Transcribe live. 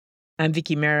I'm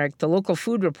Vicki Merrick. The local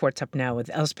food report's up now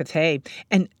with Elspeth Hay,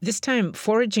 and this time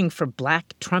foraging for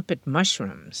black trumpet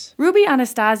mushrooms. Ruby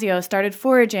Anastasio started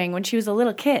foraging when she was a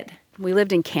little kid. We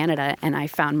lived in Canada, and I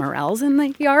found morels in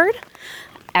the yard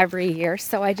every year,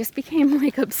 so I just became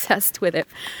obsessed with it.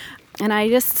 And I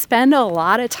just spend a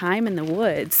lot of time in the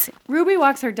woods. Ruby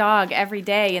walks her dog every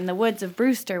day in the woods of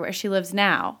Brewster, where she lives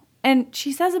now. And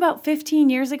she says about 15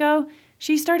 years ago,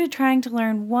 she started trying to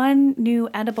learn one new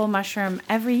edible mushroom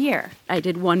every year. I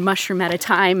did one mushroom at a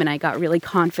time, and I got really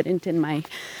confident in my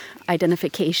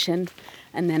identification,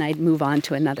 and then I'd move on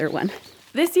to another one.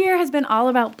 This year has been all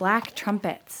about black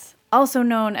trumpets, also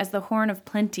known as the horn of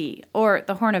plenty or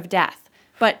the horn of death.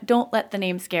 But don't let the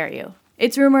name scare you.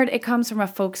 It's rumored it comes from a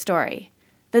folk story,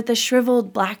 that the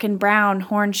shriveled black and brown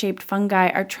horn-shaped fungi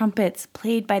are trumpets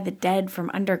played by the dead from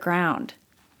underground.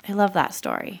 I love that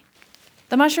story.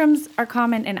 The mushrooms are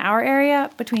common in our area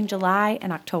between July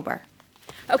and October.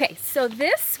 Okay, so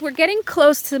we're getting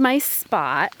close to my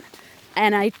spot,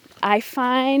 and I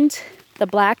find the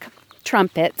black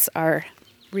trumpets are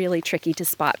really tricky to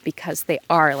spot because they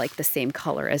are the same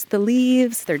color as the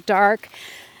leaves. They're dark,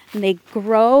 and they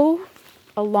grow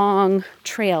along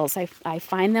trails. I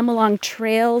find them along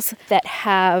trails that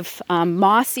have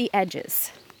mossy edges.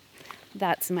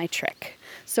 That's my trick.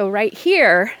 So right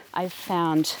here, I've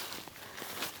found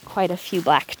quite a few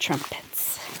black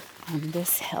trumpets on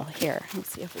this hill here. Let's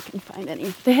see if we can find any.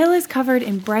 The hill is covered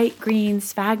in bright green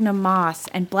sphagnum moss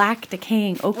and black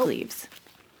decaying oak leaves.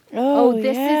 Oh,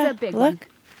 this is a big one.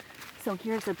 So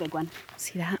here's a big one.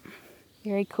 See that?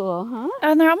 Very cool, huh?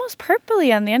 And they're almost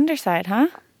purpley on the underside, huh?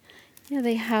 Yeah,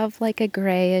 they have a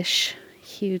grayish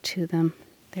hue to them.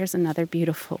 There's another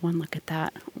beautiful one. Look at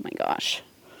that. Oh my gosh.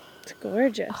 It's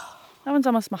gorgeous. That one's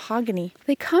almost mahogany.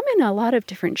 They come in a lot of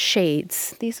different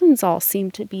shades. These ones all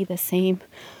seem to be the same.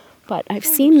 But I've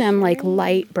seen them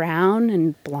light brown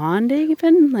and blonde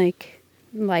even,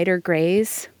 lighter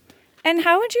grays. And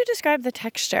how would you describe the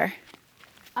texture?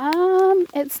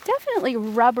 It's definitely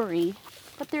rubbery,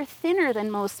 but they're thinner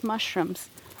than most mushrooms.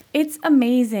 It's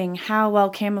amazing how well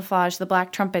camouflaged the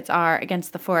black trumpets are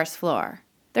against the forest floor.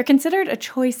 They're considered a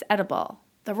choice edible.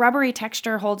 The rubbery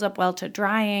texture holds up well to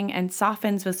drying and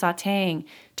softens with sautéing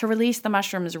to release the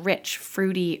mushroom's rich,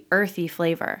 fruity, earthy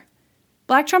flavor.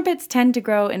 Black trumpets tend to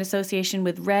grow in association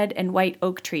with red and white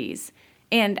oak trees,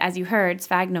 and, as you heard,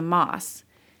 sphagnum moss.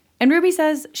 And Ruby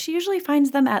says she usually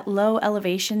finds them at low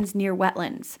elevations near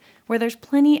wetlands, where there's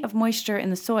plenty of moisture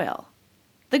in the soil.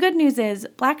 The good news is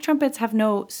black trumpets have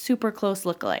no super close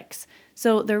lookalikes,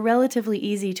 so they're relatively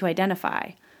easy to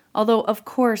identify. Although, of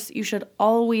course, you should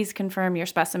always confirm your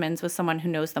specimens with someone who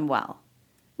knows them well.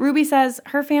 Ruby says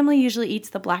her family usually eats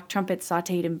the black trumpets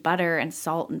sautéed in butter and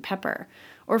salt and pepper,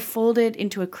 or folded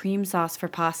into a cream sauce for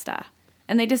pasta,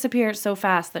 and they disappear so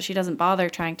fast that she doesn't bother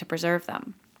trying to preserve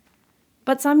them.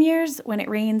 But some years, when it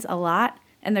rains a lot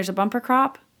and there's a bumper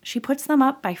crop, she puts them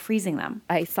up by freezing them.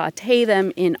 I sauté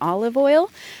them in olive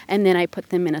oil, and then I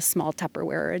put them in a small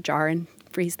Tupperware or a jar and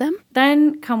freeze them.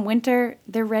 Then, come winter,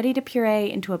 they're ready to puree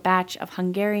into a batch of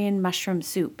Hungarian mushroom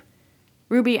soup,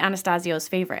 Ruby Anastasio's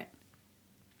favorite.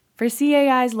 For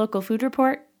CAI's Local Food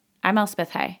Report, I'm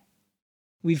Elspeth Hay.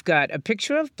 We've got a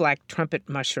picture of black trumpet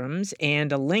mushrooms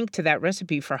and a link to that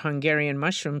recipe for Hungarian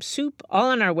mushroom soup, all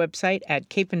on our website at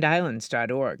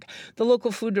capeandislands.org. The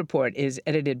Local Food Report is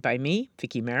edited by me,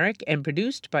 Vicki Merrick, and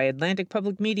produced by Atlantic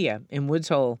Public Media in Woods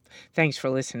Hole. Thanks for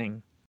listening.